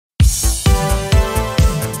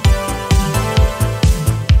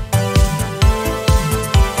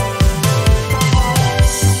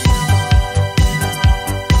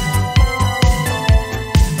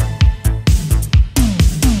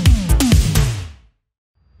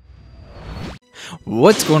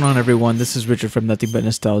What's going on, everyone? This is Richard from Nothing But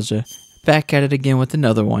Nostalgia, back at it again with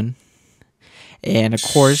another one. And of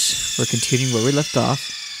course, we're continuing where we left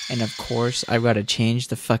off. And of course, I've got to change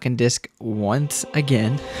the fucking disc once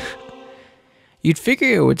again. You'd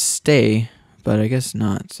figure it would stay, but I guess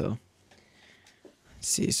not. So, let's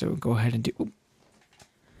see. So we'll go ahead and do. Oops.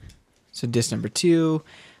 So disc number 2.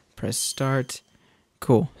 Press start.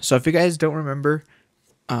 Cool. So if you guys don't remember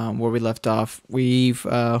where we left off, we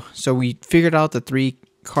figured out the 3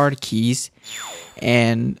 card keys,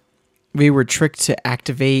 and we were tricked to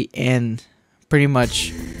activate and pretty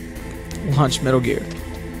much launch Metal Gear.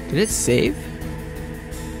 Did it save?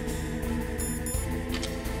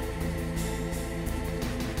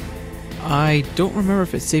 I don't remember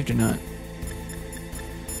if it saved or not.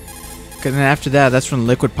 Because then after that, that's when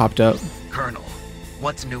Liquid popped up. Colonel,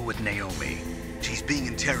 what's new with Naomi? She's being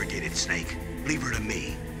interrogated, Snake. Leave her to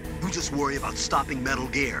me. You just worry about stopping Metal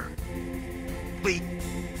Gear. Please.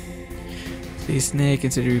 See, Snake,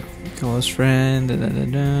 consider you close friend. Da, da, da,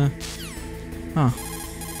 da. Huh.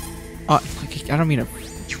 Oh, I don't mean to.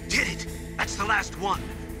 You did it! That's the last one!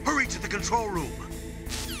 Hurry to the control room!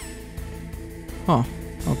 Oh,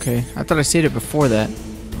 okay. I thought I saved it before that.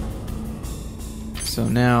 So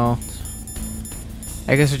now,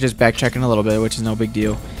 I guess we're just backtracking a little bit, which is no big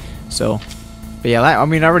deal. So, but yeah, I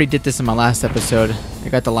mean, I already did this in my last episode. I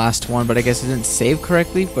got the last one, but I guess it didn't save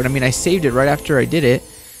correctly. But I mean, I saved it right after I did it,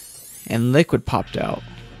 and Liquid popped out.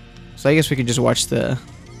 So I guess we can just watch the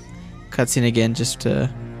cutscene again, just to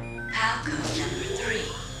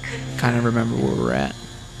kind of remember where we're at.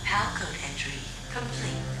 PAL code entry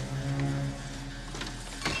complete.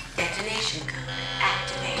 Detonation code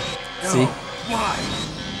activated. See? Why?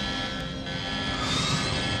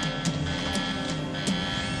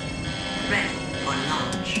 Ready for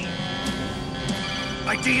launch.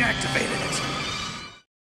 I deactivated it.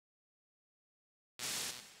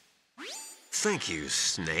 Thank you,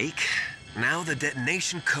 Snake. Now the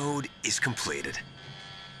detonation code is completed.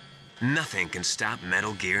 Nothing can stop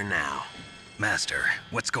Metal Gear now. Master,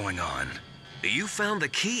 what's going on? You found the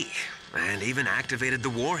key, and even activated the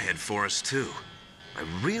warhead for us, too. I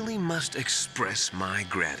really must express my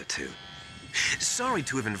gratitude. Sorry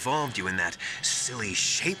to have involved you in that silly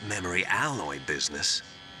shape memory alloy business.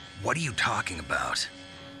 What are you talking about?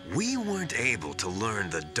 We weren't able to learn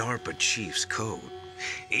the DARPA chief's code.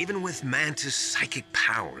 Even with Mantis' psychic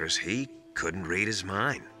powers, he couldn't read his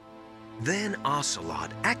mind. Then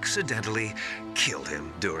Ocelot accidentally killed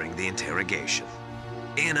him during the interrogation.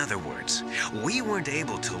 In other words, we weren't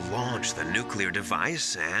able to launch the nuclear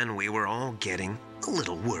device, and we were all getting a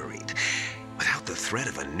little worried. Without the threat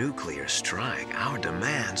of a nuclear strike, our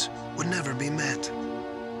demands would never be met.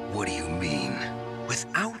 What do you mean?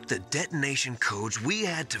 Without the detonation codes, we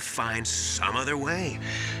had to find some other way.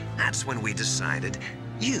 That's when we decided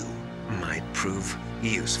you might prove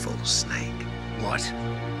useful, Snake. What?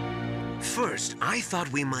 First, I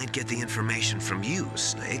thought we might get the information from you,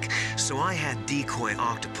 Snake, so I had Decoy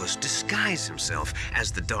Octopus disguise himself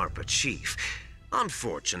as the DARPA chief.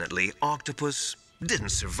 Unfortunately, Octopus didn't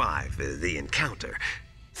survive the encounter,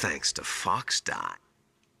 thanks to Fox Die.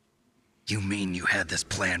 You mean you had this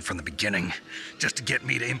plan from the beginning, just to get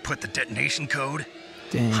me to input the detonation code?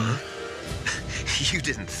 Dang. Huh? You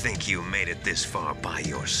didn't think you made it this far by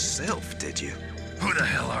yourself, did you? Who the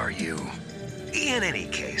hell are you? In any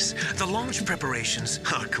case, the launch preparations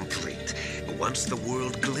are complete. Once the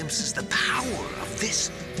world glimpses the power of this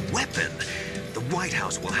weapon, the White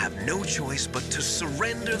House will have no choice but to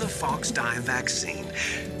surrender the Fox Die vaccine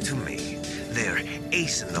to me. Their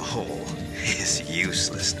ace in the hole is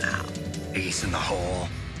useless now. Ace in the hole?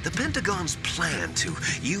 The Pentagon's plan to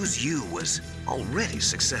use you was already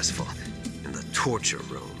successful in the torture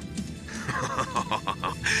room.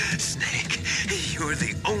 Snake, you're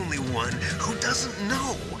the only one who doesn't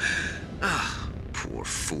know. Ah, poor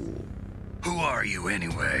fool. Who are you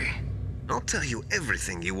anyway? I'll tell you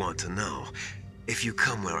everything you want to know. If you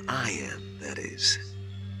come where I am, that is.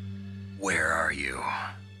 Where are you?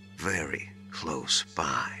 Very close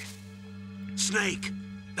by. Snake,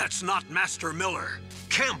 that's not Master Miller.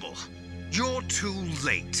 Campbell, you're too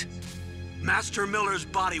late. Master Miller's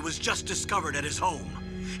body was just discovered at his home.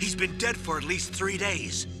 He's been dead for at least 3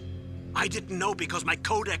 days. I didn't know because my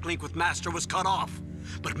codec link with Master was cut off.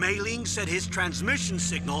 But Mei Ling said his transmission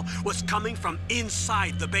signal was coming from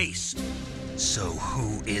inside the base. So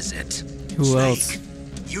who is it? Who Snake, else?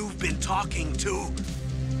 you've been talking to...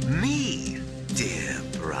 Me, dear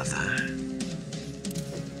brother.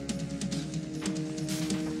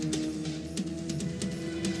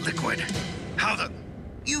 Liquid. How the...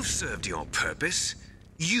 You've served your purpose.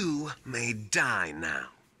 You may die now.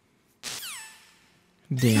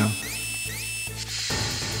 Damn.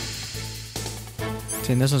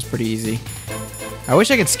 Damn, this one's pretty easy. I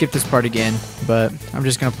wish I could skip this part again, but I'm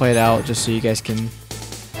just gonna play it out just so you guys can,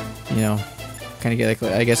 you know, kind of get,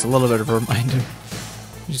 like, I guess, a little bit of a reminder.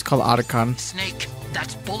 Just call it Otacon. Snake,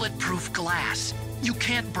 that's bulletproof glass. You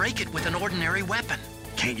can't break it with an ordinary weapon.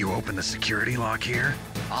 Can't you open the security lock here?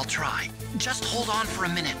 I'll try. Just hold on for a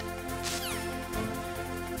minute.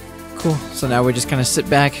 Cool. So now we just kind of sit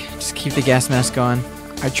back, just keep the gas mask on.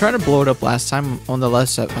 I tried to blow it up last time on the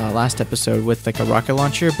last episode with like a rocket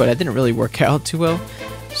launcher, but it didn't really work out too well.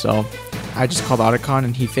 So I just called Otacon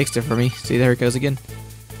and he fixed it for me. See, there it goes again.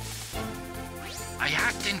 I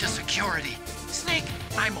hacked into security. Snake,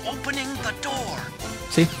 I'm opening the door.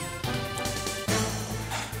 See?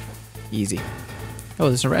 Easy. Oh,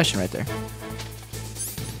 there's a ration right there.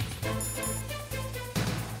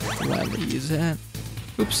 Gladly use that.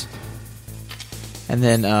 Oops. And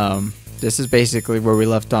then, this is basically where we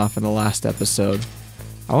left off in the last episode.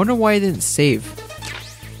 I wonder why I didn't save.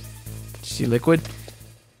 Did you see liquid?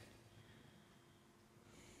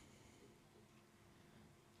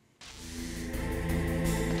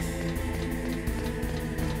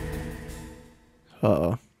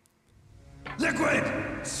 Uh-oh. Liquid!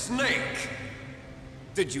 Snake!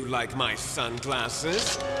 Did you like my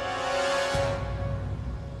sunglasses?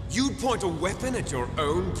 You'd point a weapon at your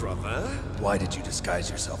own brother? Why did you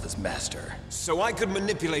disguise yourself as Master? So I could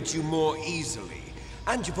manipulate you more easily.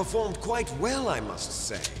 And you performed quite well, I must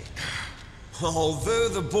say. Although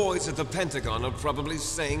the boys at the Pentagon are probably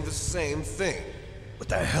saying the same thing. What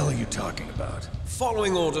the hell are you talking about?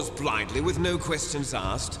 Following orders blindly with no questions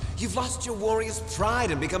asked, you've lost your warrior's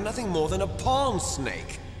pride and become nothing more than a pawn,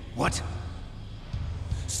 Snake. What?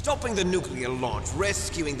 Stopping the nuclear launch,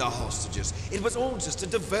 rescuing the hostages, it was all just a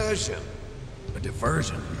diversion. A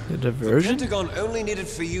diversion? A The diversion? Pentagon only needed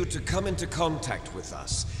for you to come into contact with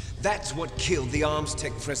us. That's what killed the Arms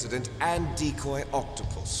Tech president and decoy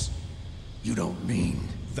octopus. You don't mean...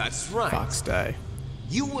 That's right. Fox die.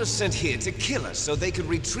 You were sent here to kill us so they could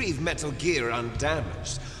retrieve Metal Gear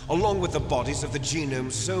undamaged, along with the bodies of the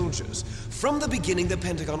Genome soldiers. From the beginning, the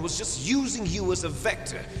Pentagon was just using you as a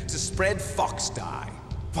vector to spread Fox die.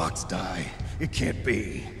 Fox die? It can't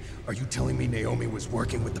be. Are you telling me Naomi was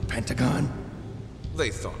working with the Pentagon? They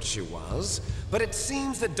thought she was, but it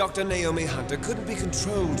seems that Dr. Naomi Hunter couldn't be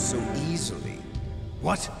controlled so easily.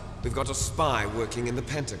 What? We've got a spy working in the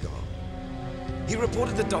Pentagon. He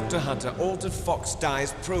reported that Dr. Hunter altered Fox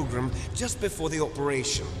Die's program just before the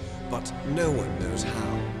operation, but no one knows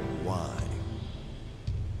how or why.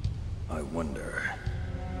 I wonder...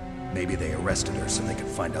 Maybe they arrested her so they could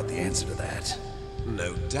find out the answer to that.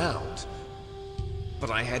 No doubt.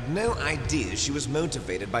 But I had no idea she was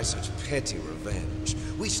motivated by such petty revenge.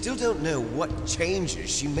 We still don't know what changes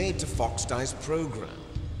she made to Fox Die's program.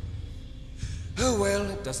 Oh well,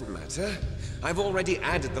 it doesn't matter. I've already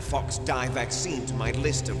added the Fox Die vaccine to my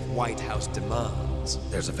list of White House demands.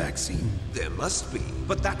 There's a vaccine? There must be,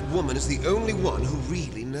 but that woman is the only one who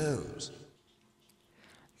really knows.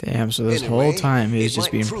 Damn, so this Anyway, whole time he's it just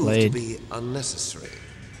might being prove played. to be unnecessary.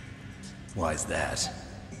 Why's that?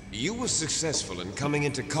 You were successful in coming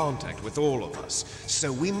into contact with all of us,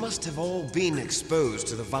 so we must have all been exposed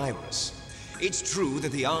to the virus. It's true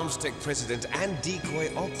that the Arms Tech president and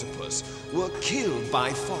decoy octopus were killed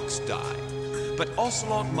by Fox Die, but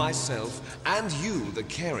Ocelot, myself, and you, the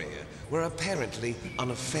carrier, were apparently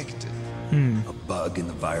unaffected. A bug in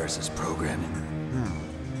the virus's programming?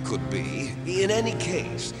 Could be. In any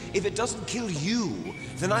case, if it doesn't kill you,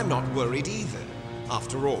 then I'm not worried either.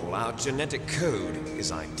 After all, our genetic code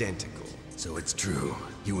is identical. So it's true.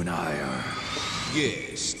 You and I are...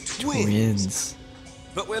 Yes, Twins.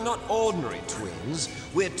 But we're not ordinary twins.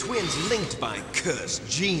 We're twins linked by cursed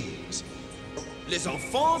genes. Les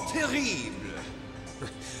enfants terribles.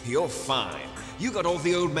 You're fine. You got all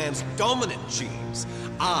the old man's dominant genes.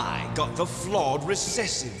 I got the flawed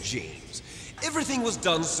recessive genes. Everything was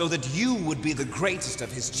done so that you would be the greatest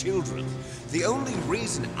of his children. The only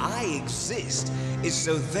reason I exist is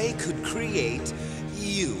so they could create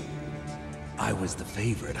you. I was the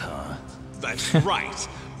favorite, huh? That's right.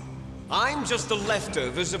 I'm just the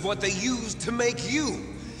leftovers of what they used to make you.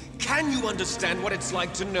 Can you understand what it's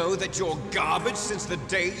like to know that you're garbage since the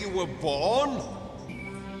day you were born?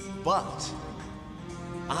 But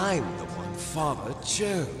I'm the one Father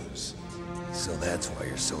chose. So that's why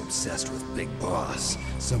you're so obsessed with Big Boss.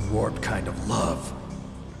 Some warped kind of love.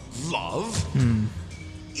 Love?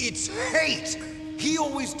 It's hate! He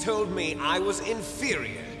always told me I was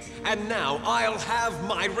inferior, and now I'll have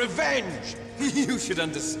my revenge! You should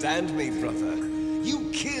understand me, brother. You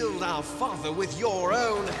killed our father with your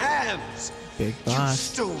own hands. Big You boss.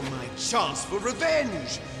 stole my chance for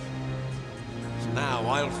revenge. Now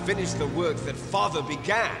I'll finish the work that father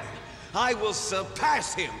began. I will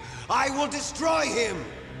surpass him. I will destroy him.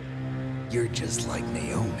 You're just like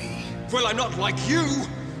Naomi. Well, I'm not like you.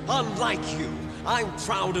 Unlike you, I'm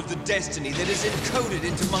proud of the destiny that is encoded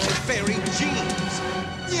into my very genes.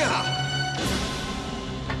 Yeah.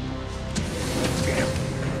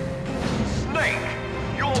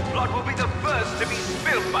 Snake, your blood will be the first to be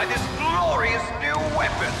spilled by this glorious new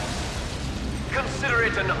weapon. Consider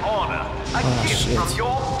it an honor, a gift shit. from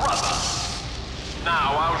your brother.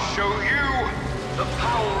 Now I'll show you the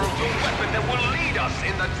power of the weapon that will lead us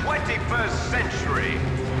in the 21st century.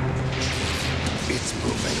 It's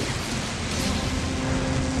moving.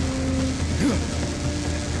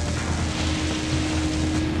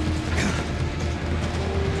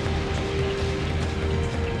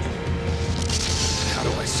 How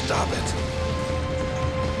do I stop it?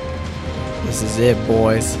 This is it,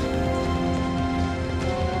 boys.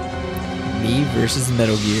 Me versus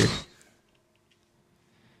Metal Gear.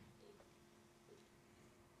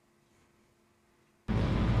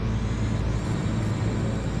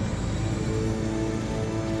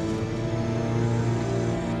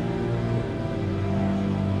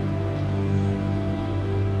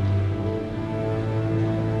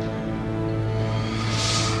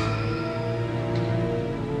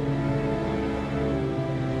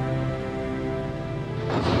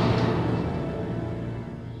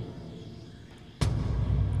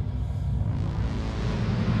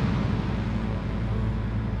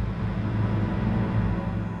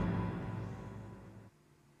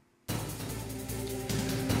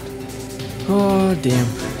 Oh, damn.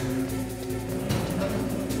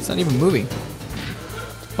 It's not even moving.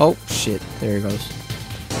 Oh, shit. There it goes.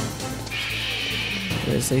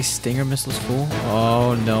 Did I say Stinger missiles full?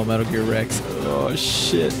 Oh, no. Metal Gear Rex. Oh,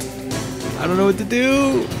 shit. I don't know what to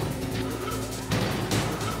do.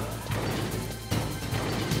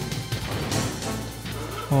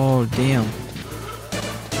 Oh, damn.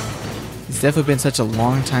 It's definitely been such a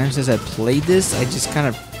long time since I played this. I just kind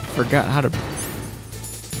of forgot how to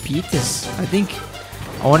beat this. I think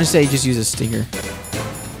I want to say just use a stinger.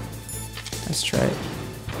 Let's try it.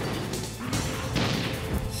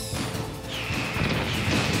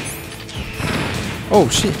 Oh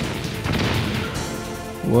shit.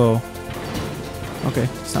 Whoa. Okay,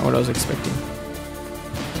 it's not what I was expecting.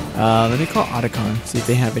 Let me call Otacon, see if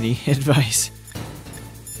they have any advice.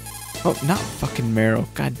 Oh, not fucking Marrow.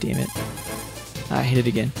 God damn it. I hit it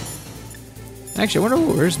again. Actually, I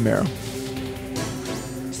wonder where's Marrow.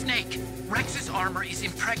 Snake, Rex's armor is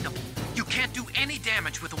impregnable. You can't do any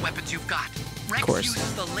damage with the weapons you've got. Rex course.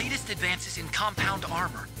 uses the latest advances in compound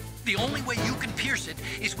armor. The only way you can pierce it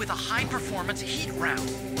is with a high-performance heat round.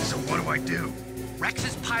 So what do I do?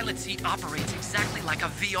 Rex's pilot seat operates exactly like a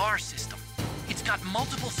VR system. It's got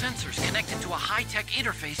multiple sensors connected to a high-tech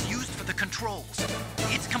interface used for the controls.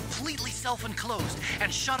 It's completely self-enclosed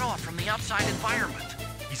and shut off from the outside environment.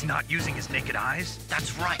 He's not using his naked eyes?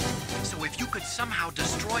 That's right. So if you could somehow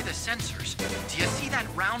destroy the sensors, do you see that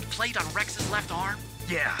round plate on Rex's left arm?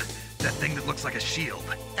 Yeah, that thing that looks like a shield.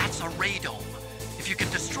 That's a radome. If you can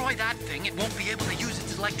destroy that thing, it won't be able to use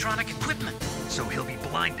its electronic equipment. So he'll be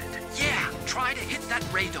blinded. Yeah, try to hit that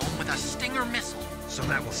radome with a Stinger missile. So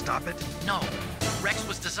that will stop it? No. Rex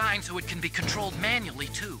was designed so it can be controlled manually,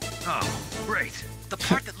 too. Oh, great. The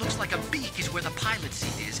part that looks like a beak is where the pilot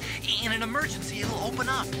seat is. In an emergency, it'll open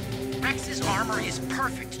up. Rex's armor is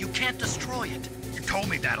perfect. You can't destroy it. You told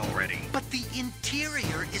me that already. But the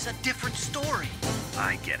interior is a different story.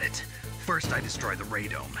 I get it. First I destroy the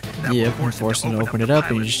radome. That Yep, will and force him to open the it up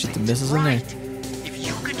and you pilot just shoot the seat. missiles in there. Right. If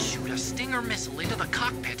you can shoot a Stinger missile into the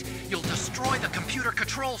cockpit, you'll destroy the computer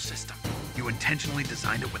control system. You intentionally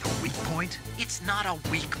designed it with a weak point? It's not a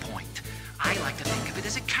weak point. I like to think of it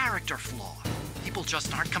as a character flaw. People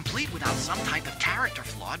just aren't complete without some type of character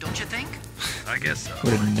flaw, don't you think? I guess so.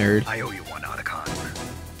 What a nerd. I owe you one, Otacon.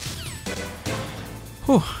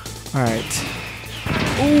 Whew. Alright.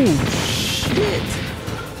 Oh, shit.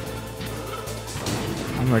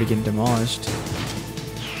 I'm already getting demolished.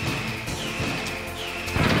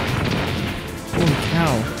 Holy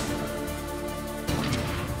cow.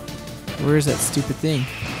 Where is that stupid thing?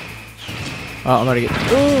 Oh, I'm about to get...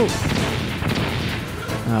 Oh!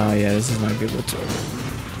 Oh, yeah, this is not good whatsoever.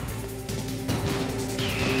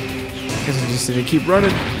 Guess I'm just gonna keep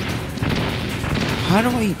running. How do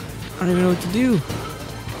I don't even know what to do.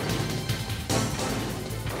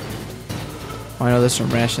 Oh, I know there's some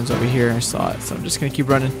rations over here. I saw it, so I'm just gonna keep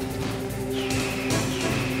running.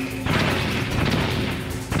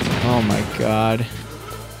 Oh my god.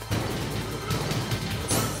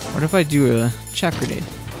 What if I do a chaff grenade?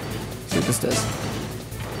 See what this does.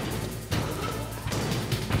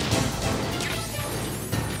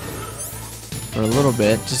 For a little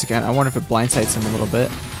bit, just again, I wonder if it blindsides him a little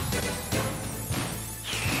bit.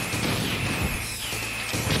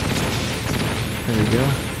 There we go.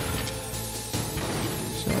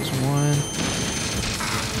 So that's one.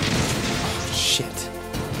 Oh, shit.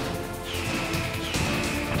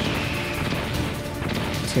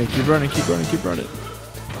 Just gotta keep running, keep running, keep running.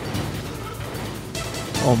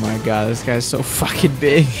 Oh my god, this guy's so fucking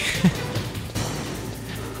big.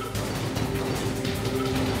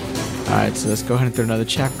 Alright, so let's go ahead and throw another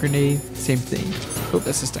chaff grenade. Same thing. Oh,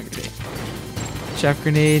 that's a stun grenade. Chaff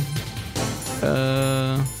grenade.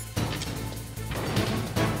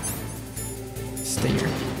 Stinger.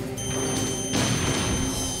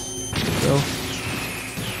 Go.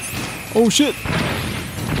 Oh shit!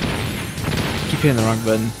 Keep hitting the wrong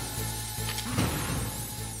button.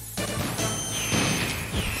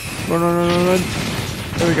 Run, run, run, run, run.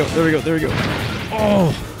 There we go, there we go, there we go.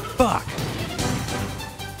 Oh, fuck.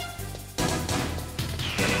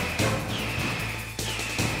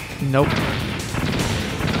 Nope.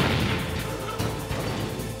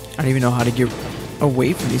 I don't even know how to get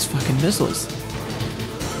away from these fucking missiles.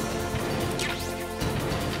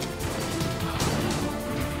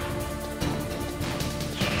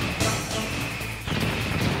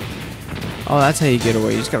 Oh, that's how you get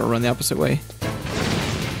away. You just gotta run the opposite way.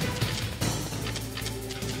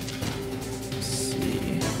 Let's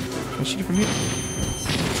see. Can I shoot it from here?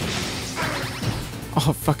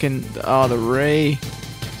 Oh, fucking. Oh, the ray.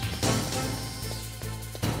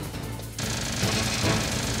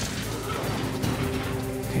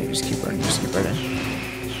 Okay, just keep running. Just keep running.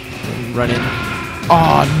 Running.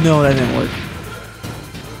 Oh, no, that didn't work.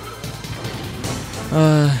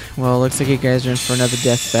 Well, looks like you guys are in for another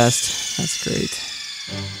death fest. That's great.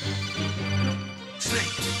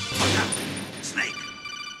 Snake! Look out! Snake!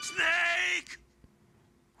 Snake!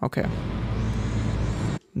 Okay.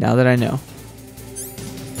 Now that I know.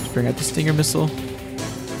 Let's bring out the Stinger missile.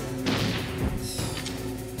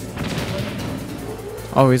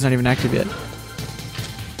 Oh, he's not even active yet.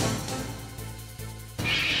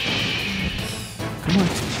 Come on.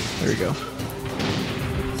 There we go.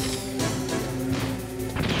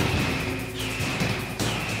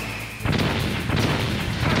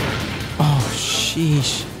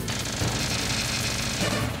 Sheesh.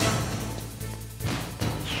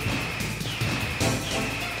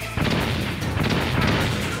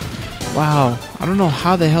 Wow. I don't know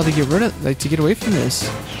how the hell to get rid of, like, to get away from this.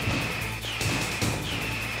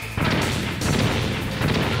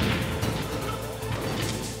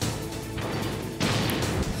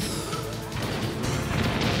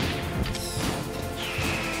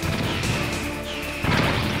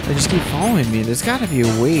 They just keep following me. There's gotta be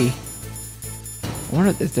a way. I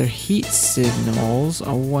wonder if they're heat signals.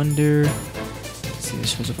 I wonder. Let's see,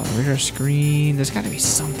 this shows up on the radar screen. There's got to be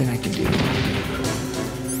something I can do.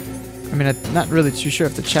 I mean, I'm not really too sure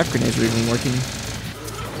if the chaff grenades are even working.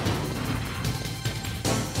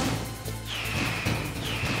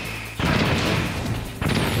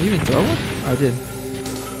 Did you even throw one? Oh, I did.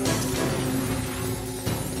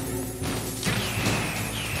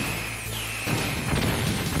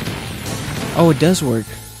 Oh, it does work.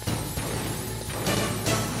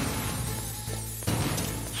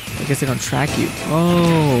 I guess they don't track you.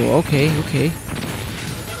 Oh, okay, okay.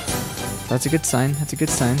 That's a good sign. That's a good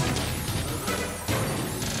sign.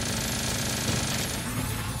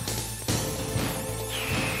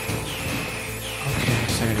 Okay,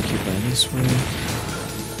 so I gotta keep running this way.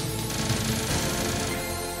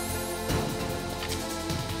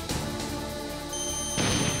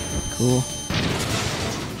 Cool.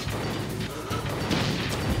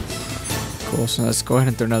 Cool, so let's go ahead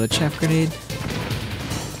and throw another chaff grenade.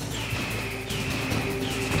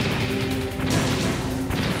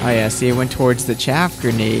 Oh yeah, see, it went towards the chaff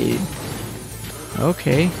grenade.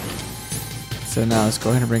 Okay. So now let's go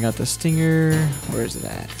ahead and bring out the Stinger. Where is it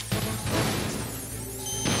at?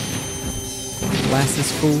 Blast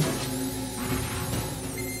this fool.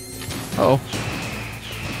 Uh oh.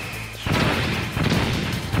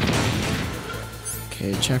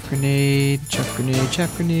 Okay, chaff grenade, chaff grenade,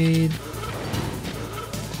 chaff grenade.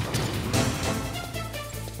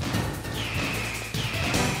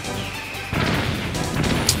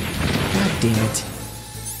 Damn it.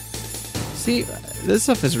 See, this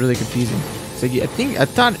stuff is really confusing. So I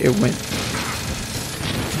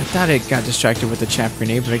thought it got distracted with the chaff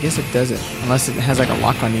grenade, but I guess it doesn't. Unless it has like a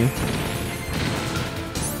lock on you.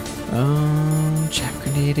 Chaff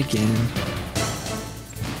grenade again.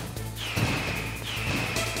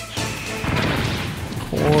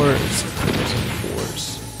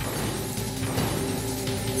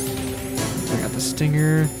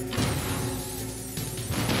 stinger.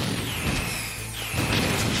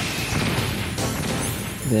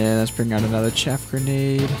 Then let's bring out another chaff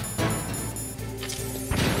grenade.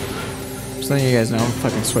 Just letting you guys know I'm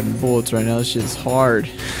fucking sweating bullets right now. This shit's hard.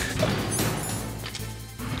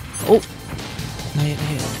 Oh! Not yet,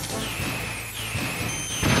 not yet.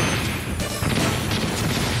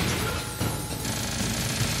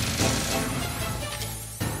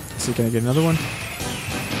 So can I get another one?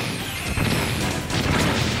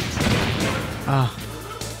 Ah.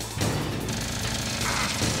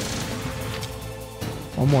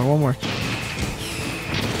 One more.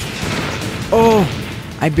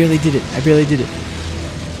 Oh! I barely did it.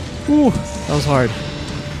 Ooh, that was hard.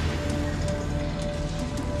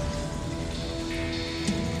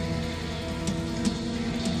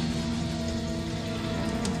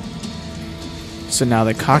 So now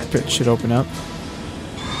the cockpit should open up.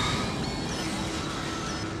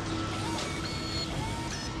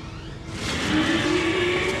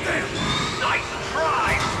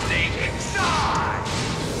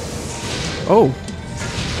 Oh!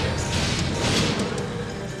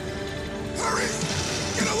 Hurry!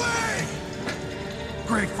 Get away!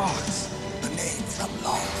 Great Fox. A name from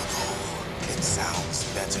long ago. It sounds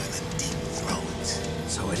better than Deep Throat.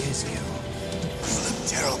 So it is you. You're a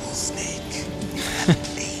terrible snake. You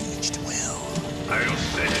haven't aged well. I'll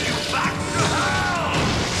send you back to hell!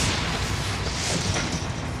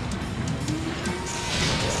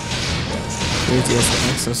 Here's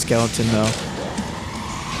the exoskeleton though.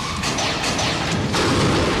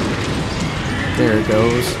 There it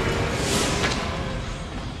goes.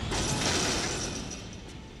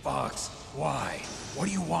 Fox, why? What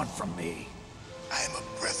do you want from me? I am a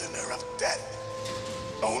prisoner of death.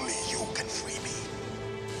 Only you can free me.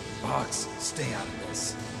 Fox, stay out of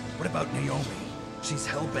this. What about Naomi? She's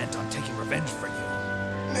hell-bent on taking revenge for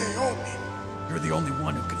you. Naomi? You're the only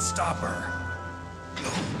one who can stop her. No,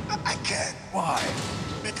 I can't. Why?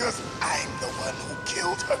 Because I'm the one who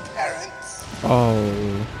killed her parents.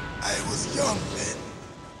 Oh. I was young then,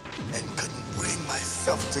 and couldn't bring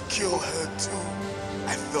myself to kill her too.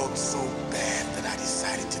 I felt so bad that I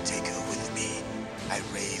decided to take her with me. I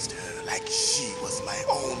raised her like she was my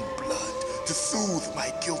own blood, to soothe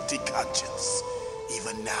my guilty conscience.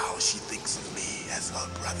 Even now she thinks of me as her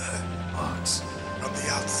brother. Fox, from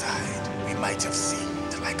the outside, we might have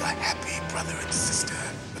seemed like a happy brother and sister.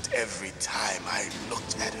 But every time I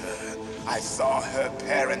looked at her, I saw her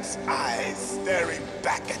parents' eyes staring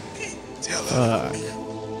back at me. Tell her,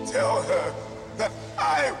 tell her that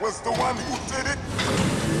I was the one who did it.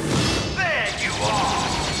 There you are!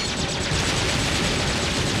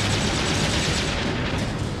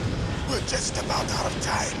 We're just about out of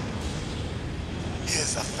time.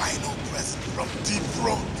 Here's a final present from Deep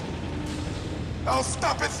Throat. I'll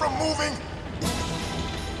stop it from moving.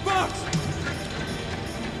 Fox!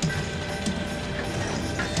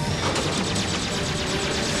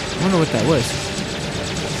 I wonder what that was.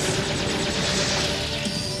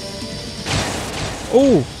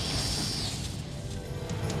 Oh!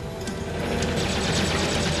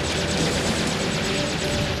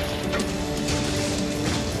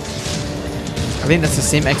 I think that's the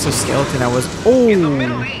same exoskeleton I was. In the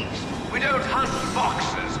Middle Oh! East, we don't hunt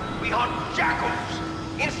foxes, we hunt jackals.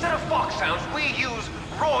 Instead of foxhounds, we use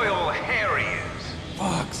royal harriers.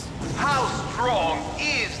 Fox! How strong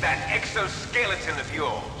is that exoskeleton of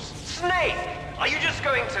yours? Snake, are you just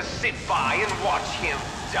going to sit by and watch him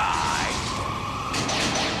die?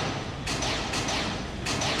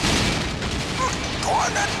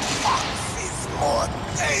 Cornered fox is more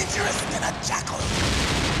dangerous than a jackal.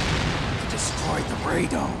 Destroyed the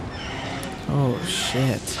radome. Oh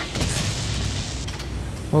shit.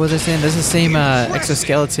 What was I saying? That's the same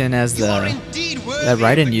exoskeleton as that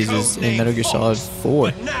Raiden uses in Metal Gear Solid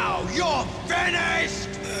 4. Now you're finished!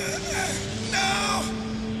 No!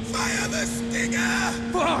 Fire the stinger!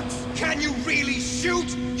 Fox, can you really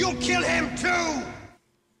shoot? You'll kill him too!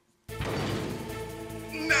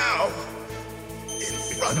 Now! In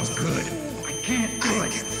front of good. I can't do I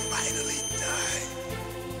it. can finally die.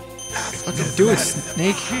 After Fucking do it,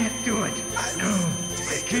 Snake. Can't do it. No,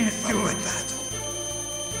 I can't do it.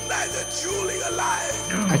 Neither truly alive.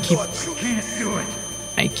 No, I keep- nor truly Can't do it.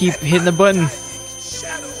 I keep hitting the button.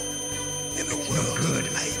 shadow in a No world good.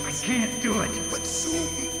 of light. I can't do it. But soon,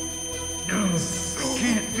 No, I soon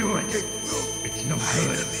can't do it. it will It's no good.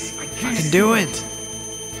 finally I I can't can do it.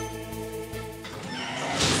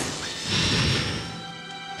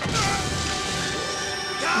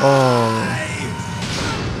 Oh.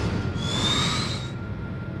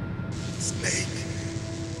 Snake,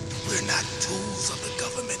 we're not tools of the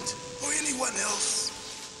government or anyone else.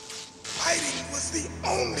 Fighting was the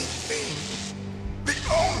only thing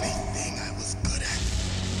I was good at.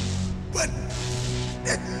 But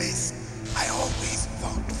at least I always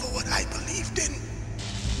fought for what I believed in.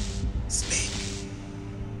 Snake,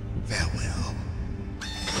 farewell.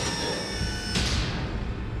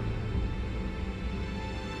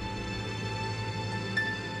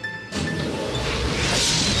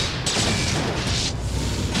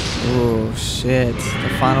 Oh shit, the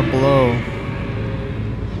final blow.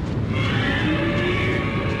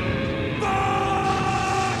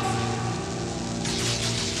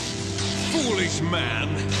 Foolish man.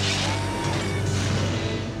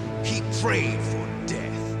 He prayed for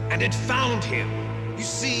death, and it found him. You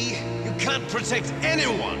see, you can't protect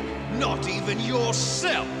anyone, not even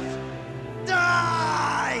yourself.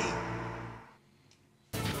 Die!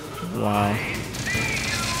 Wow.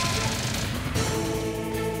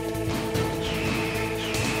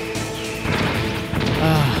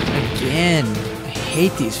 Again. I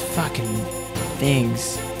hate these fucking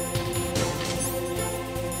things.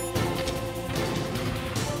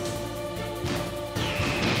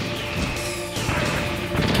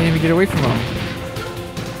 Can't even get away from them.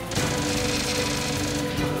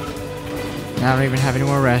 Now I don't even have any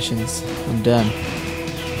more rations. I'm done.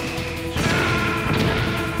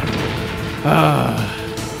 Ah.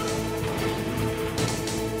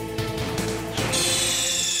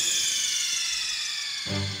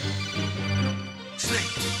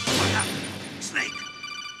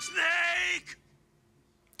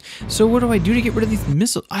 So what do I do to get rid of these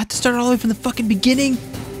missiles? I have to start all the way from the fucking beginning?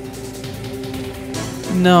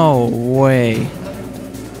 No way.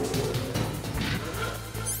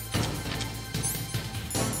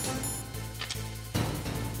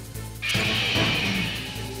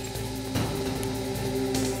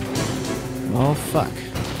 Oh fuck.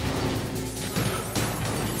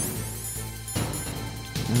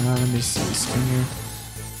 Let me see, Stinger.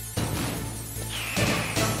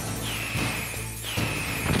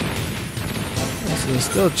 So they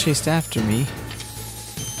still chased after me.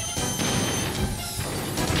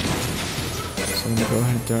 So I'm gonna go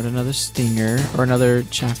ahead and throw out another Stinger or another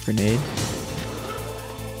chaff grenade.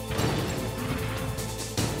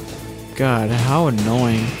 God, how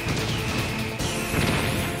annoying.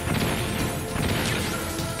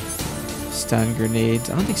 Stun grenades.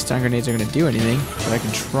 I don't think stun grenades are gonna do anything, but I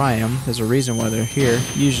can try them. There's a reason why they're here,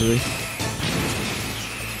 usually.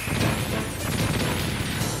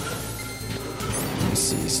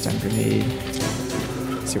 Stun grenade.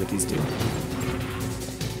 Let's see what these do.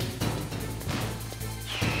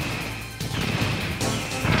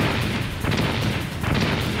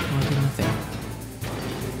 Oh, do nothing.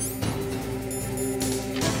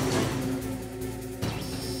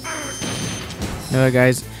 You know what,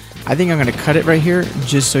 guys? I think I'm gonna cut it right here,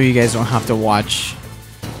 just so you guys don't have to watch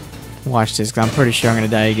this. Cause I'm pretty sure I'm gonna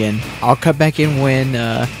die again. I'll cut back in when.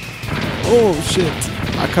 Oh shit!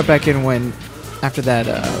 I'll cut back in when. After that,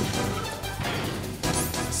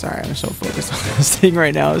 sorry, I'm so focused on this thing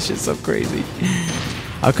right now. It's just so crazy.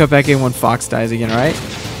 I'll cut back in when Fox dies again, alright?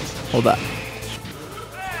 Hold up.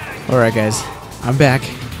 Alright, guys. I'm back.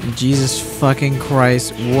 And Jesus fucking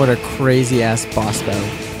Christ, what a crazy ass boss battle.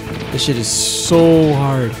 This shit is so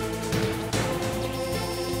hard.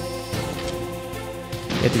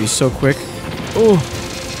 You have to be so quick. Oh!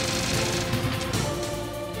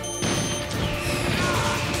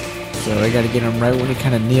 So I gotta get him right when he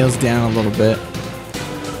kind of kneels down a little bit.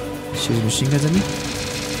 Shoot his machine guns at me.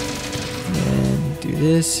 And do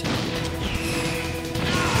this.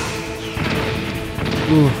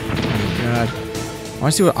 Ooh, oh my god. I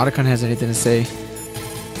want to see what Otacon has anything to say.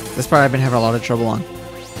 That's part I've been having a lot of trouble on.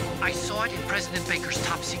 I saw it in President Baker's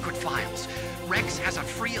top secret files. Rex has a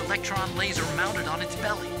free electron laser mounted on its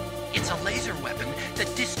belly. It's a laser weapon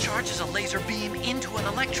that discharges a laser beam into an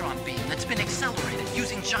electron beam that's been accelerated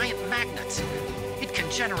using giant magnets. It can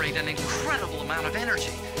generate an incredible amount of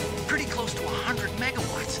energy, pretty close to 100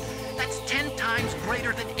 megawatts. That's 10 times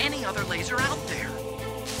greater than any other laser out there.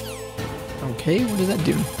 Okay, what does that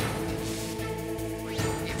do?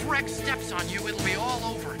 If Rex steps on you, it'll be all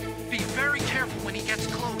over. Be very careful when he gets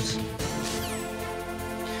close.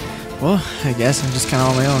 Well, I guess I'm just kind of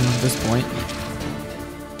on my own at this point.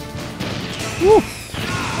 Woo!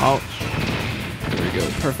 Oh. There we go.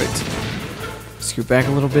 Perfect. Scoot back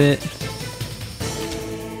a little bit.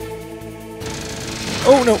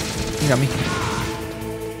 Oh, no. You got me.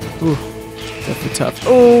 Ooh. Definitely tough.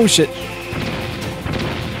 Oh, shit.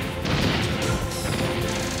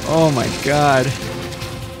 Oh, my God.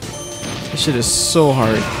 This shit is so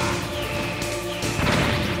hard.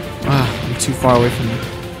 Ah, I'm too far away from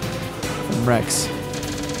Rex.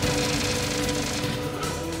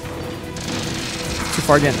 Too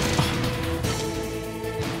far again.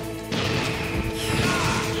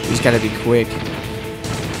 He's gotta be quick.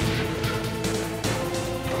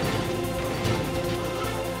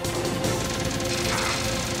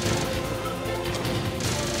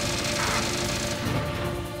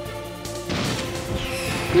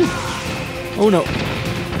 Oh no.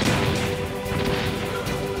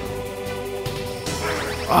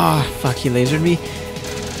 Ah, fuck, he lasered me.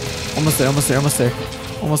 Almost there, almost there, almost there.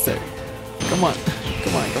 Almost there. Come on.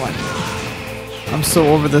 Come on, come on. I'm so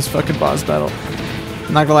over this fucking boss battle.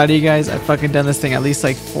 I'm not gonna lie to you guys, I've fucking done this thing at least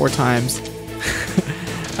like 4 times.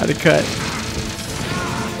 I had to cut.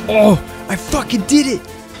 Oh, I fucking did it!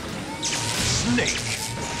 Snake.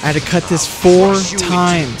 I had to cut this 4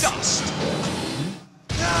 times.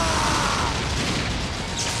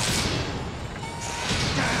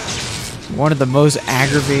 One of the most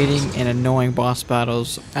aggravating and annoying boss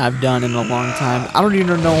battles I've done in a long time. I don't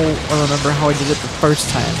even know or remember how I did it the first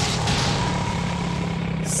time.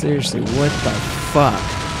 Seriously, what the fuck?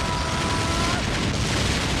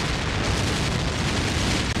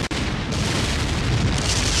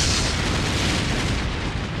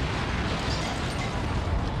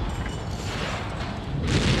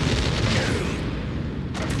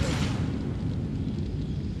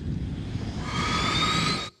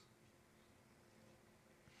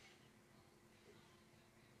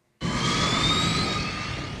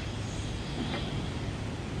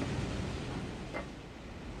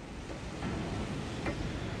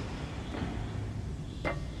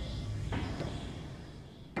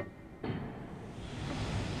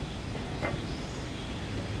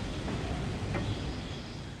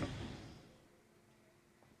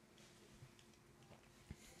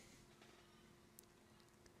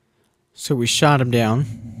 So we shot him down.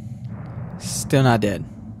 Still not dead.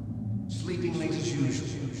 Sleeping late as usual.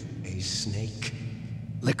 A snake.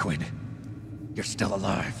 Liquid, you're still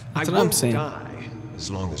alive. That's I what I'm won't saying. die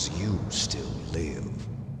as long as you still live.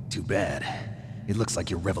 Too bad. It looks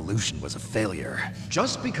like your revolution was a failure.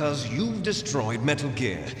 Just because you've destroyed Metal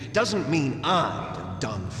Gear doesn't mean I'm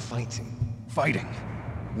done fighting. Fighting?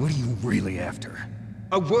 What are you really after?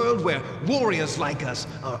 A world where warriors like us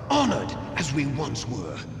are honored as we once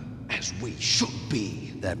were. As we should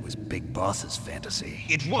be. That was Big Boss's fantasy.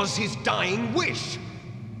 It was his dying wish.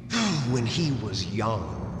 When he was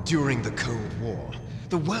young, during the Cold War,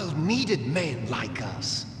 the world needed men like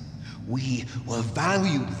us. We were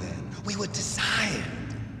valued then. We were desired.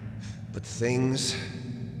 But things,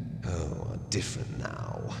 are different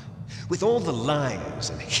now. With all the liars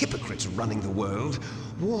and hypocrites running the world,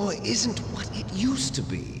 war isn't what it used to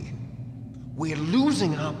be. We're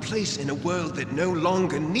losing our place in a world that no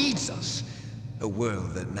longer needs us. A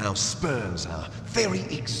world that now spurns our very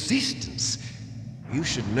existence. You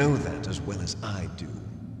should know that as well as I do.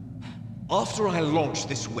 After I launch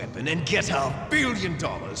this weapon and get our $1 billion,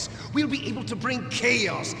 we'll be able to bring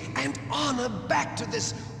chaos and honor back to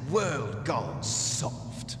this world gone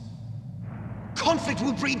soft. Conflict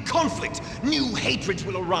will breed conflict. New hatreds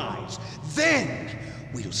will arise. Then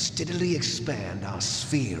we'll steadily expand our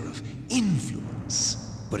sphere of influence.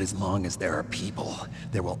 But as long as there are people,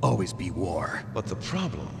 there will always be war. But the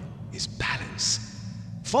problem is balance.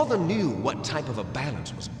 Father knew what type of a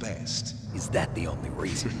balance was best. Is that the only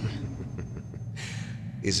reason?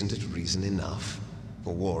 Isn't it reason enough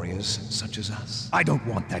for warriors such as us? I don't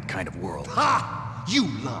want that kind of world. Ha! You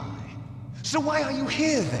lie! So why are you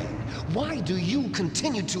here then? Why do you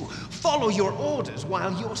continue to follow your orders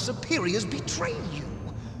while your superiors betray you?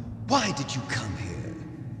 Why did you come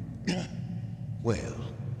here? Well,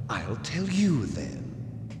 I'll tell you then.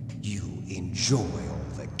 You enjoy all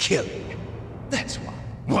the killing. That's why.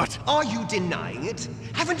 What? Are you denying it?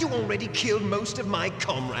 Haven't you already killed most of my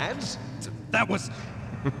comrades? That was...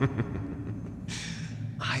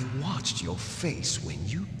 I watched your face when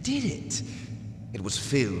you did it. It was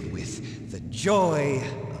filled with the joy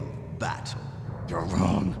of battle. You're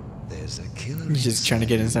wrong. There's a killer. He's just trying to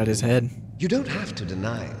get inside his head. You don't have to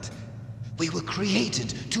deny it. We were created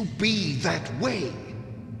to be that way.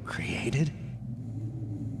 Created?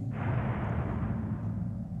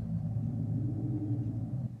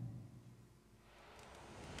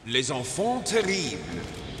 Les enfants terribles.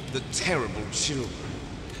 The terrible children.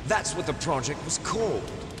 That's what the project was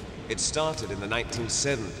called. It started in the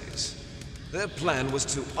 1970s. Their plan was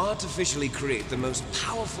to artificially create the most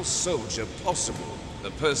powerful soldier possible.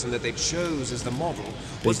 The person that they chose as the model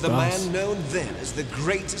was the man known then as the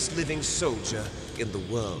greatest living soldier in the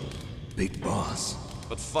world. Big Boss.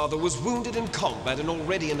 But Father was wounded in combat and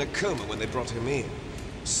already in a coma when they brought him in.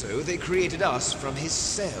 So they created us from his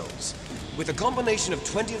cells, with a combination of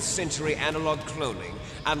 20th century analog cloning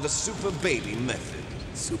and the super baby method.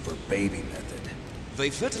 Super baby method. They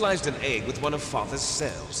fertilized an egg with one of Father's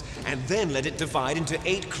cells, and then let it divide into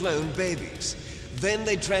 8 clone babies. Then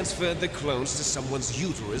they transferred the clones to someone's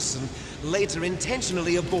uterus and later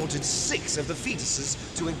intentionally aborted 6 of the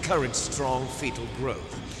fetuses to encourage strong fetal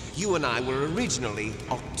growth. You and I were originally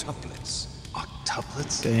octuplets.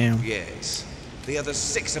 Octuplets? Damn. Yes. The other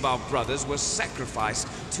 6 of our brothers were sacrificed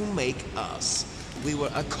to make us. We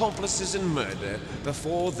were accomplices in murder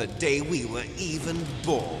before the day we were even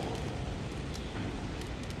born.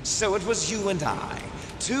 So it was you and I,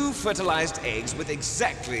 2 fertilized eggs with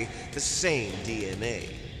exactly the same DNA.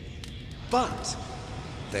 But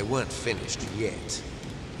they weren't finished yet.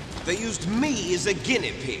 They used me as a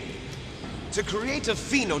guinea pig to create a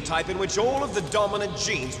phenotype in which all of the dominant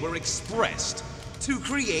genes were expressed to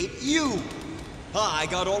create you. I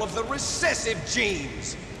got all of the recessive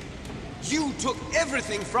genes. You took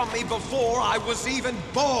everything from me before I was even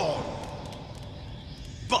born.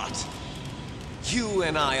 But you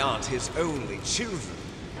and I aren't his only children.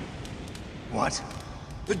 What?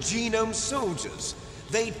 The Genome Soldiers.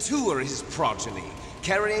 They too are his progeny,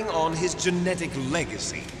 carrying on his genetic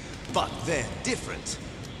legacy. But they're different.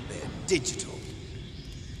 They're digital.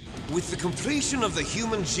 With the completion of the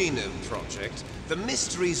Human Genome Project, the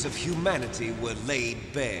mysteries of humanity were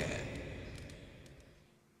laid bare.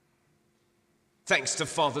 Thanks to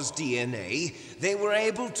Father's DNA, they were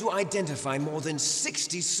able to identify more than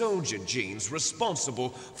 60 soldier genes responsible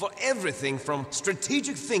for everything from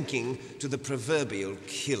strategic thinking to the proverbial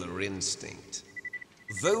killer instinct.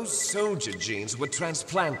 Those soldier genes were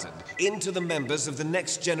transplanted into the members of the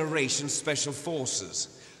next generation Special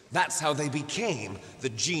Forces. That's how they became the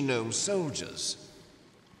Genome Soldiers.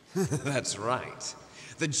 That's right.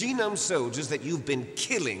 The Genome Soldiers that you've been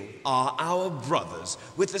killing are our brothers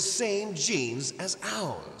with the same genes as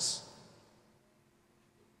ours.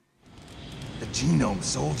 The Genome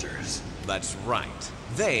Soldiers? That's right.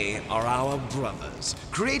 They are our brothers,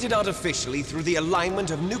 created artificially through the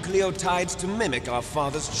alignment of nucleotides to mimic our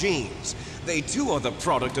father's genes. They too are the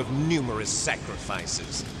product of numerous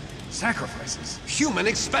sacrifices. Sacrifices? Human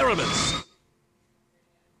experiments!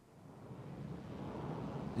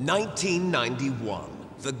 1991,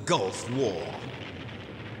 the Gulf War.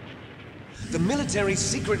 The military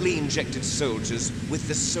secretly injected soldiers with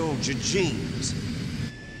the soldier genes.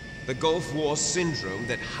 The Gulf War syndrome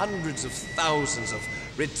that hundreds of thousands of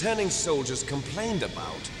returning soldiers complained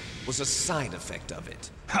about was a side effect of it.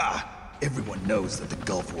 Ha! Everyone knows that the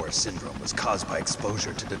Gulf War syndrome was caused by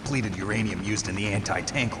exposure to depleted uranium used in the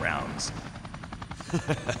anti-tank rounds.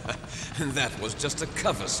 That was just a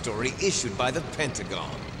cover story issued by the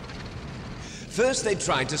Pentagon. First they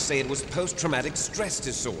tried to say it was post-traumatic stress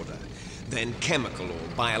disorder, then chemical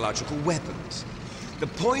or biological weapons. The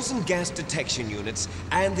poison gas detection units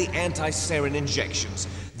and the anti-sarin injections,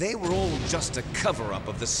 they were all just a cover-up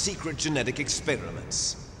of the secret genetic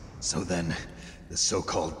experiments. So then, the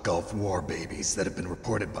so-called Gulf War babies that have been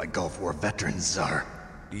reported by Gulf War veterans are...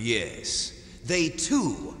 Yes. They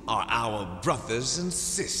too are our brothers and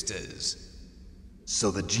sisters.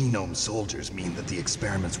 So the Genome Soldiers mean that the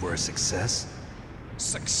experiments were a success?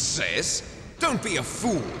 Success? Don't be a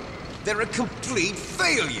fool. They're a complete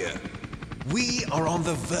failure. We are on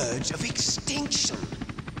the verge of extinction.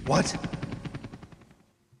 What?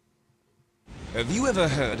 Have you ever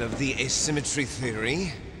heard of the asymmetry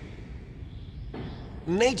theory?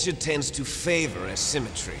 Nature tends to favor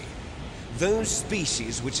asymmetry. Those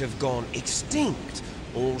species which have gone extinct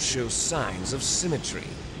all show signs of symmetry.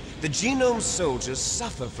 The Genome Soldiers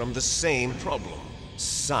suffer from the same problem.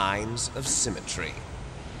 Signs of symmetry.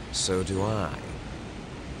 So do I.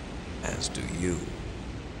 As do you.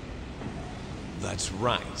 That's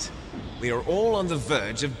right. We are all on the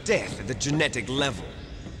verge of death at the genetic level.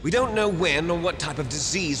 We don't know when or what type of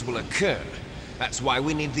disease will occur. That's why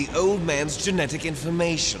we need the old man's genetic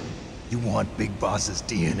information. You want Big Boss's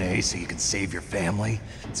DNA so you can save your family?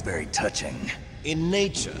 It's very touching. In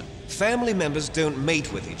nature, family members don't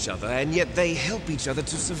mate with each other, and yet they help each other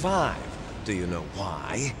to survive. Do you know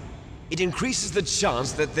why? It increases the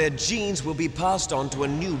chance that their genes will be passed on to a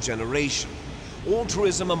new generation.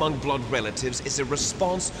 Altruism among blood relatives is a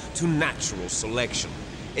response to natural selection.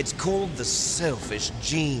 It's called the selfish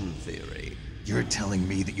gene theory. You're telling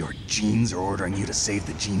me that your genes are ordering you to save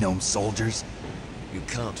the Genome Soldiers? You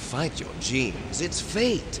can't fight your genes. It's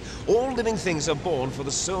fate. All living things are born for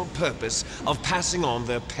the sole purpose of passing on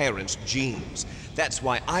their parents' genes. That's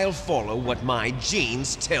why I'll follow what my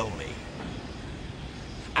genes tell me.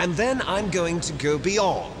 And then I'm going to go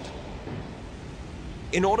beyond.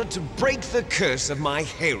 in order to break the curse of my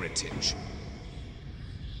heritage.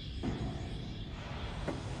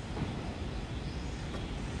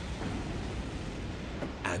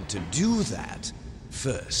 And to do that,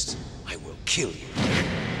 first, I will kill you.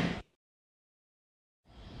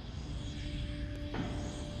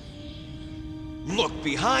 Look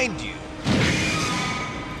behind you!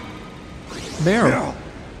 Meryl.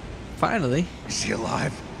 Finally. Is she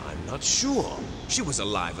alive? I'm not sure. She was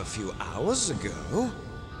alive a few hours ago.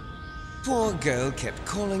 Poor girl kept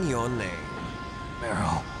calling your name.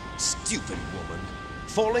 Meryl. Stupid woman.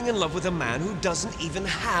 Falling in love with a man who doesn't even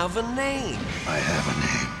have a name. I have a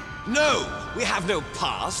name. No! We have no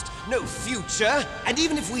past, no future, and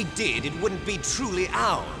even if we did, it wouldn't be truly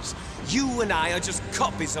ours. You and I are just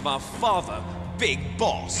copies of our father, Big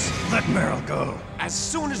Boss. Let Meryl go. As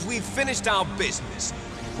soon as we've finished our business,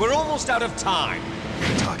 we're almost out of time.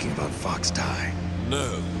 You're talking about Fox Die.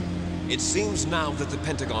 No. It seems now that the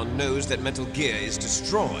Pentagon knows that Metal Gear is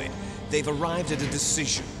destroyed. They've arrived at a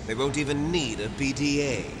decision. They won't even need a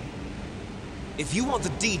PDA. If you want the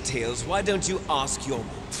details, why don't you ask your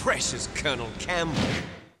precious Colonel Campbell?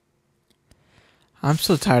 I'm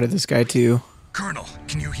so tired of this guy too. Colonel,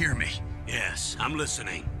 can you hear me? Yes, I'm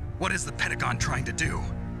listening. What is the Pentagon trying to do?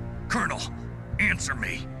 Colonel, answer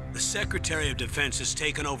me. The Secretary of Defense has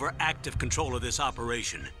taken over active control of this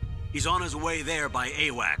operation. He's on his way there by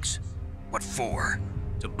AWACS. What for?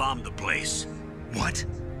 To bomb the place. What?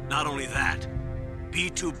 Not only that,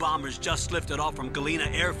 B-2 bombers just lifted off from Galena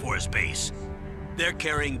Air Force Base. They're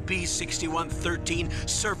carrying B-6113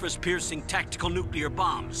 surface-piercing tactical nuclear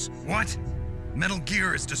bombs. What? Metal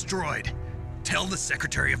Gear is destroyed. Tell the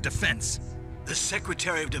Secretary of Defense. The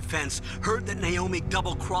Secretary of Defense heard that Naomi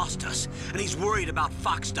double-crossed us, and he's worried about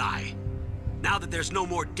Fox Die. Now that there's no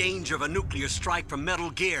more danger of a nuclear strike from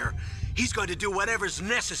Metal Gear, he's going to do whatever's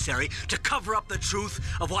necessary to cover up the truth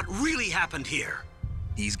of what really happened here.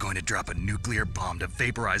 He's going to drop a nuclear bomb to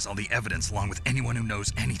vaporize all the evidence along with anyone who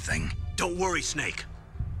knows anything. Don't worry, Snake.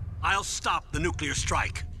 I'll stop the nuclear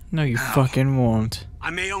strike. No, you fucking won't.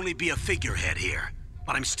 I may only be a figurehead here,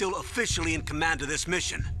 but I'm still officially in command of this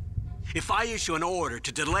mission. If I issue an order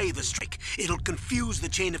to delay the strike, it'll confuse the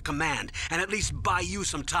chain of command and at least buy you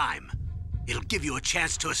some time. It'll give you a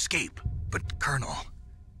chance to escape. But, Colonel,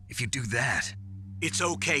 if you do that... It's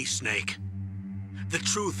okay, Snake. The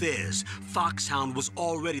truth is, Foxhound was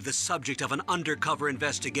already the subject of an undercover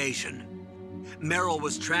investigation. Meryl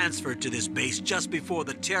was transferred to this base just before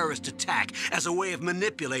the terrorist attack as a way of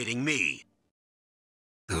manipulating me.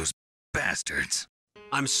 Those bastards.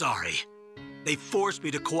 I'm sorry. They forced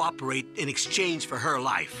me to cooperate in exchange for her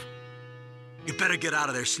life. You better get out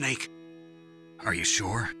of there, Snake. Are you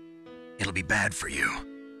sure? It'll be bad for you.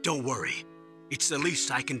 Don't worry. It's the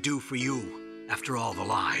least I can do for you after all the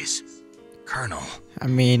lies. Colonel. I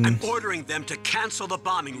mean... I'm ordering them to cancel the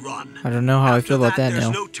bombing run. I don't know how I feel about that there's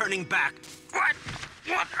now. no turning back. What?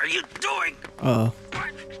 What are you doing? Uh-oh.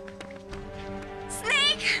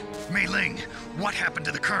 Snake! Mei Ling, what happened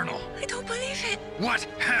to the Colonel? I don't believe it. What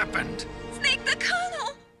happened? Snake, the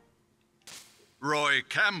Colonel! Roy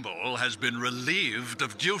Campbell has been relieved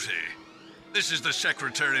of duty. This is the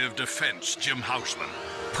Secretary of Defense, Jim Houseman.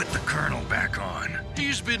 Put the Colonel back on.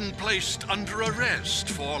 He's been placed under arrest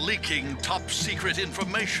for leaking top-secret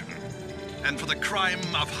information and for the crime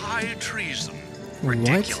of high treason.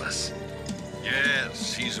 Ridiculous.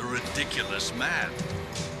 Yes, he's a ridiculous man.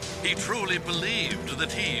 He truly believed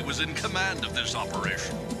that he was in command of this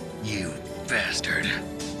operation. You bastard.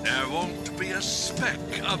 There won't be a speck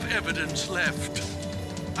of evidence left.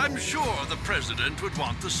 I'm sure the President would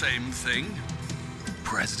want the same thing.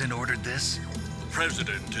 President ordered this? The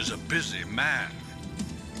President is a busy man.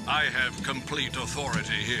 I have complete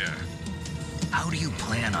authority here. How do you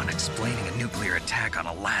plan on explaining a nuclear attack on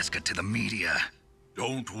Alaska to the media?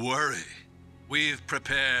 Don't worry. We've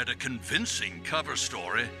prepared a convincing cover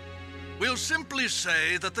story. We'll simply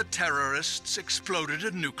say that the terrorists exploded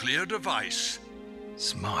a nuclear device.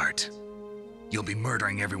 Smart. You'll be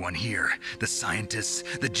murdering everyone here. The scientists,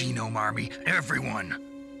 the Genome Army,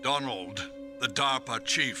 everyone. Donald, the DARPA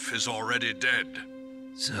chief, is already dead.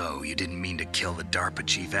 So, you didn't mean to kill the DARPA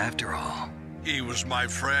chief after all? He was my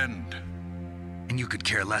friend. And you could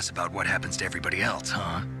care less about what happens to everybody else,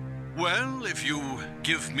 huh? Well, if you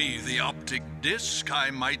give me the optic disc,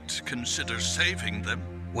 I might consider saving them.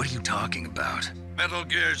 What are you talking about? Metal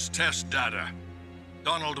Gear's test data.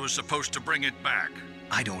 Donald was supposed to bring it back.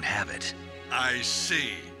 I don't have it. I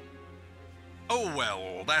see. Oh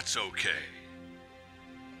well, that's okay.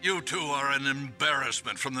 You two are an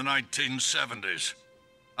embarrassment from the 1970s.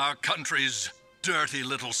 Our country's dirty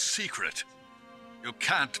little secret. You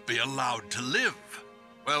can't be allowed to live.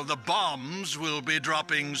 Well, the bombs will be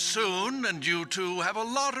dropping soon, and you two have a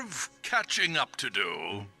lot of catching up to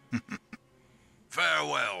do.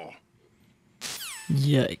 Farewell.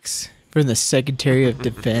 Yikes. From the Secretary of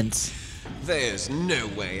Defense. There's no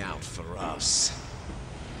way out for us.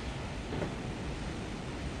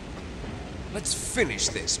 Let's finish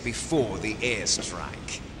this before the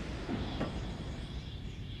airstrike.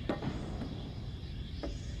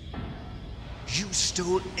 You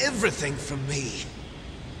stole everything from me.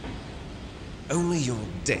 Only your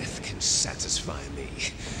death can satisfy me.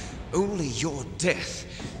 Only your death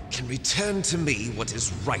can return to me what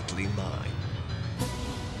is rightly mine.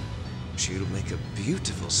 She'll make a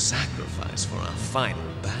beautiful sacrifice for our final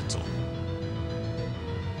battle.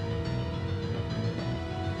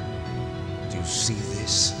 Do you see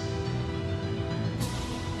this?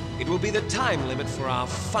 It will be the time limit for our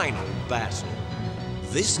final battle.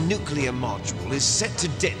 This nuclear module is set to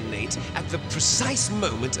detonate at the precise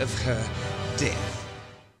moment of her death.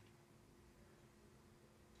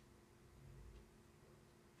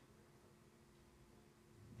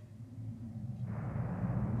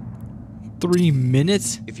 3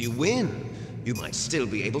 minutes? If you win, you might still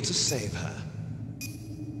be able to save her.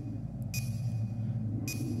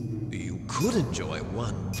 You could enjoy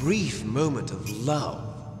one brief moment of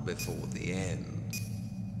love before the end.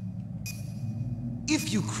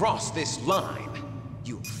 If you cross this line,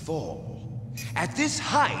 you'll fall. At this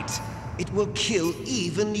height, it will kill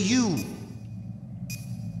even you.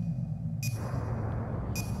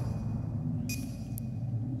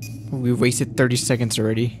 We wasted 30 seconds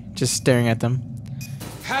already, just staring at them.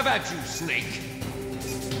 How about you, Snake?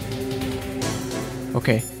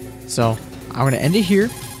 Okay, so I'm gonna end it here.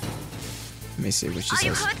 Let me see what she says. Are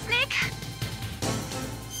you hurt, Snake?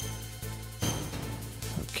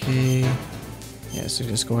 Okay. Yeah, so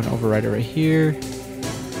just go and override it right here.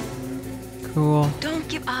 Cool. Don't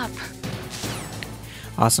give up.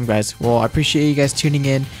 Awesome, guys. Well, I appreciate you guys tuning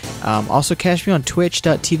in. Also, catch me on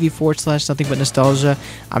twitch.tv/nothingbutnostalgia.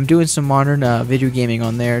 I'm doing some modern video gaming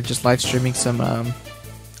on there, just live streaming some,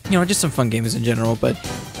 just some fun games in general. But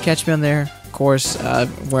catch me on there, of course,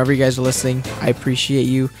 wherever you guys are listening. I appreciate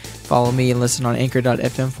you. Follow me and listen on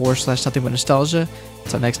anchor.fm/nothingbutnostalgia.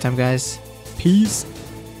 Until next time, guys. Peace.